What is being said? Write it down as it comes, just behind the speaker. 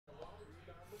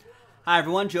Hi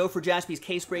everyone, Joe for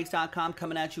JaspysCaseBreaks.com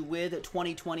coming at you with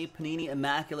 2020 Panini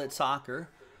Immaculate Soccer.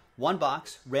 One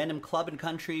box, random club and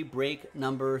country break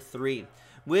number 3.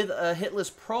 With a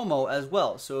hitless promo as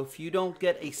well. So if you don't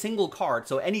get a single card,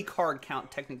 so any card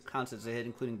technically counts as a hit,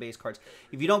 including base cards.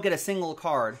 If you don't get a single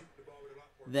card,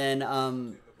 then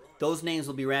those names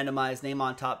will be randomized. Name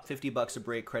on top, $50 a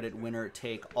break, credit, winner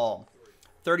take all.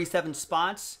 37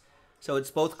 spots, so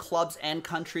it's both clubs and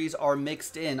countries are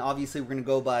mixed in. Obviously, we're going to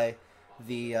go by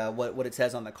the what it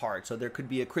says on the card. So there could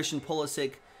be a Christian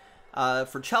Pulisic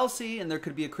for Chelsea, and there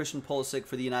could be a Christian Pulisic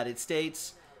for the United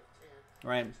States.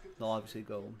 Right? They'll obviously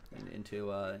go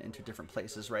into different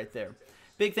places right there.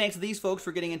 Big thanks to these folks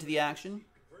for getting into the action.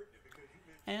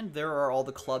 And there are all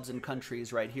the clubs and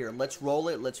countries right here. Let's roll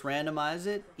it. Let's randomize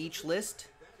it. Each list,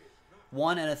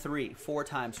 1 and a 3. 4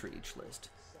 times for each list.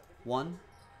 1,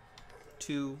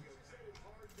 2,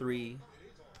 3,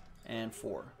 and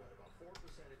 4.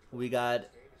 We got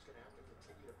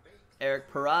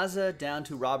Eric Peraza down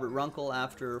to Robert Runkle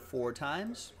after 4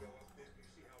 times.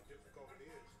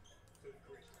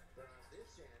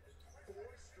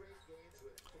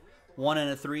 One and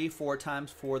a 3, 4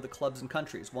 times for the clubs and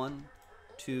countries. 1,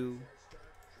 2,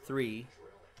 3,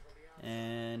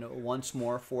 and once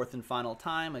more, 4th and final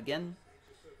time again.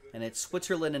 And it's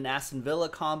Switzerland and Aston Villa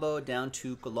combo down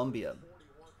to Colombia.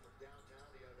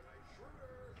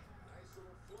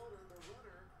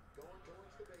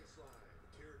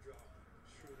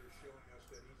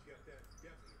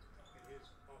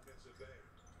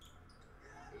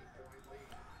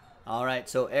 All right,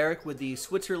 so Eric with the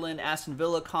Switzerland Aston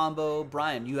Villa combo.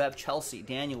 Brian, you have Chelsea.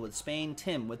 Daniel with Spain.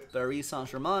 Tim with Paris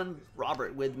Saint-Germain.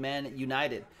 Robert with Man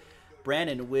United.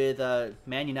 Brandon with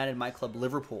Man United, my club,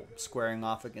 Liverpool, squaring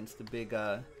off against the big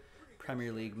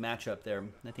Premier League matchup there.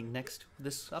 I think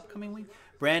this upcoming week.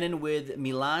 Brandon with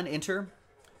Milan, Inter.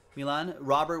 Milan.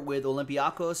 Robert with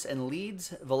Olympiacos and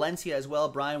Leeds. Valencia as well.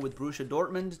 Brian with Borussia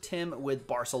Dortmund. Tim with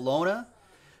Barcelona.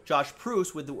 Josh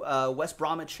Proust with West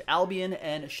Bromwich Albion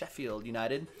and Sheffield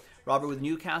United. Robert with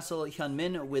Newcastle.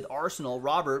 Hyun-Min with Arsenal.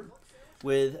 Robert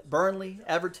with Burnley,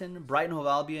 Everton, Brighton Hove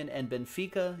Albion, and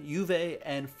Benfica, Juve,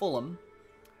 and Fulham.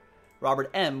 Robert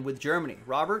M. with Germany.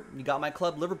 Robert, you got my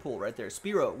club, Liverpool, right there.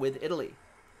 Spiro with Italy.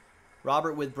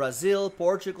 Robert with Brazil,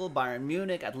 Portugal, Bayern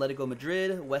Munich, Atletico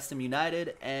Madrid, West Ham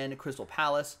United, and Crystal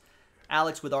Palace.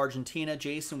 Alex with Argentina,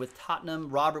 Jason with Tottenham,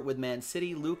 Robert with Man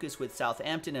City, Lucas with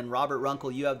Southampton, and Robert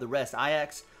Runkle, you have the rest.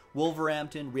 Ajax,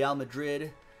 Wolverhampton, Real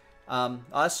Madrid,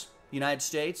 us, United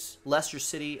States, Leicester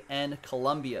City, and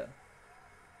Colombia.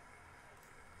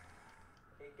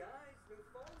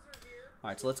 All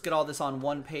right, so let's get all this on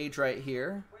one page right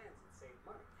here.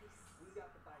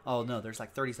 Oh, no, there's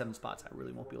like 37 spots. I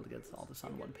really won't be able to get all this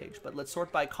on one page. But let's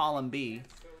sort by column B.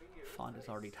 Font is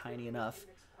already tiny enough.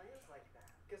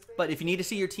 But if you need to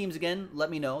see your teams again, let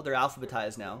me know. They're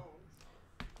alphabetized now.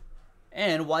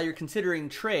 And while you're considering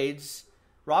trades,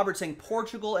 Robert's saying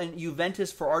Portugal and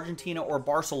Juventus for Argentina or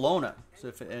Barcelona. So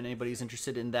if anybody's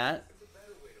interested in that.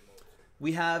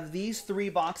 We have these 3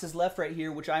 boxes left right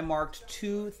here, which I marked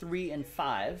 2, 3, and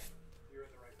 5.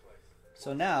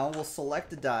 So now we'll select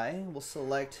the die. We'll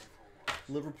select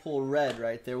Liverpool red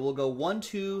right there. We'll go 1,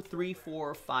 2, 3,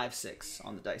 4, 5, 6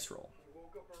 on the dice roll.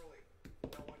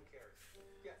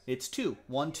 It's 2.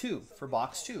 1, 2 for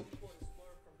box 2.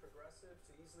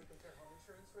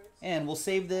 And we'll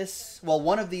save this. Well,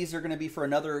 one of these are going to be for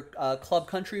another club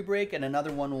country break, and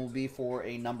another one will be for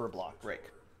a number block break.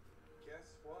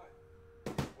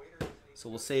 So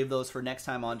we'll save those for next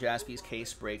time on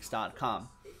JaspysCaseBreaks.com.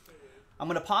 I'm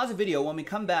going to pause the video. When we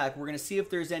come back, we're going to see if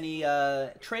there's any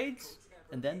trades,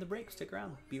 and then the break. Stick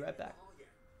around. Be right back.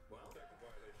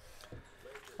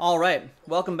 All right.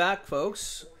 Welcome back,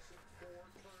 folks.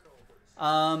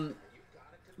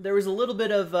 There was a little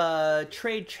bit of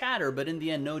trade chatter, but in the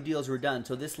end, no deals were done.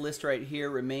 So this list right here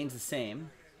remains the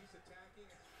same.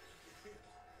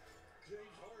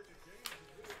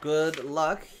 Good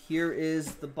luck. Here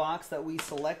is the box that we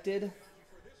selected.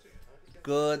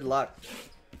 Good luck.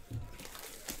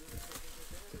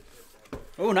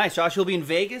 Oh, nice, Josh. You'll be in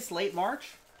Vegas late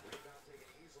March.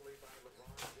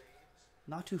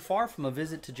 Not too far from a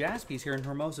visit to Jaspy's here in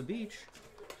Hermosa Beach.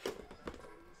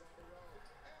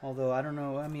 Although, I don't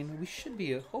know. I mean, we should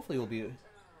be, hopefully we'll be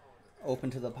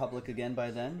open to the public again by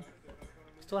then.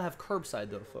 Still have curbside,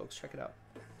 though, folks. Check it out.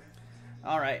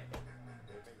 All right.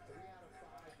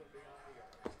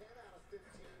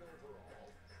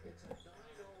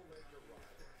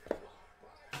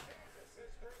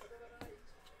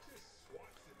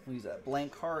 We'll use that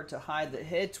blank card to hide the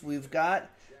hit. We've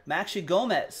got Maxi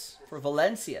Gomez for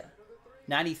Valencia.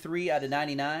 93 out of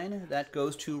 99. That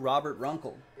goes to Robert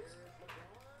Runkle.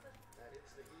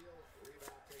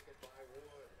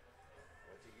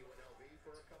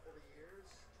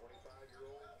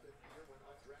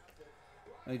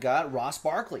 We got Ross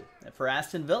Barkley for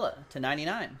Aston Villa to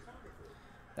 99.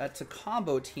 That's a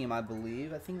combo team, I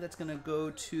believe. I think that's going to go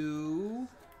to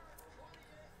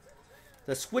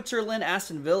the Switzerland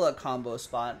Aston Villa combo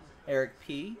spot, Eric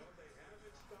P.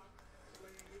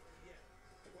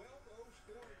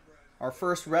 Our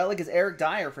first relic is Eric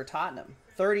Dyer for Tottenham.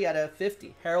 30 out of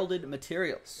 50. Heralded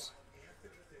Materials.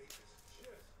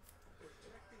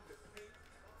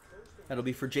 That'll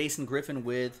be for Jason Griffin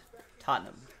with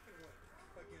Tottenham.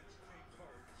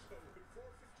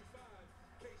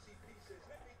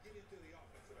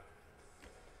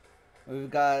 We've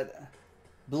got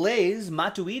Blaise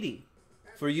Matuidi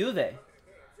for Juve.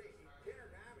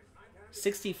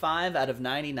 65 out of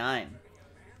 99.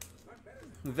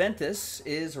 Juventus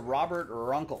is Robert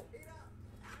Runkle.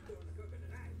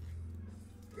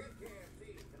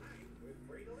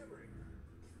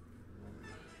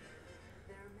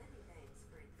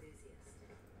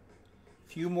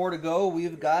 Few more to go.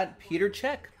 We've got Peter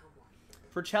Cech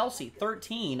for Chelsea.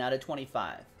 13 out of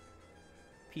 25.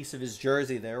 Piece of his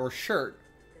jersey there, or shirt,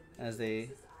 as they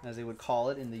would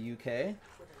call it in the UK.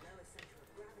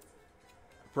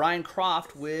 Brian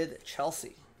Croft with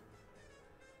Chelsea.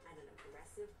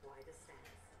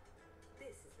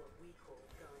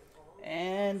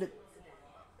 And a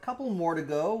couple more to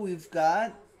go. We've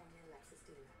got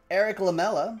Eric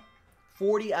Lamela,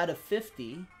 40 out of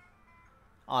 50.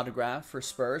 Autograph for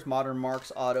Spurs, Modern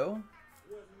Marks Auto.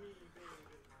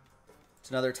 It's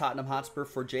another Tottenham Hotspur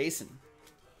for Jason.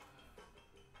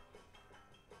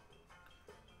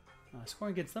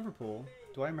 Scoring against Liverpool.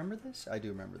 Do I remember this? I do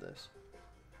remember this.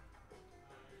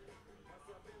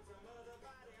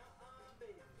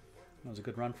 That was a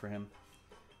good run for him.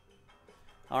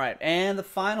 All right, and the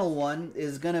final one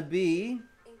is going to be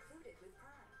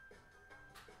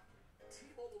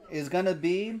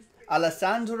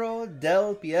Alessandro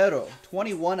Del Piero,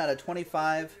 21 out of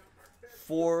 25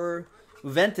 for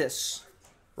Juventus.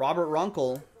 Robert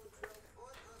Runkle.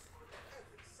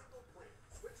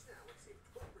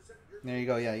 There you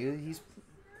go. Yeah, he's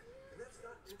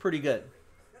pretty good.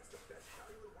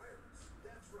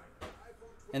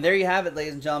 And there you have it,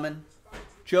 ladies and gentlemen.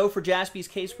 Joe for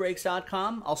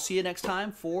JaspysCaseBreaks.com. I'll see you next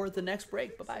time for the next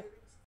break. Bye-bye.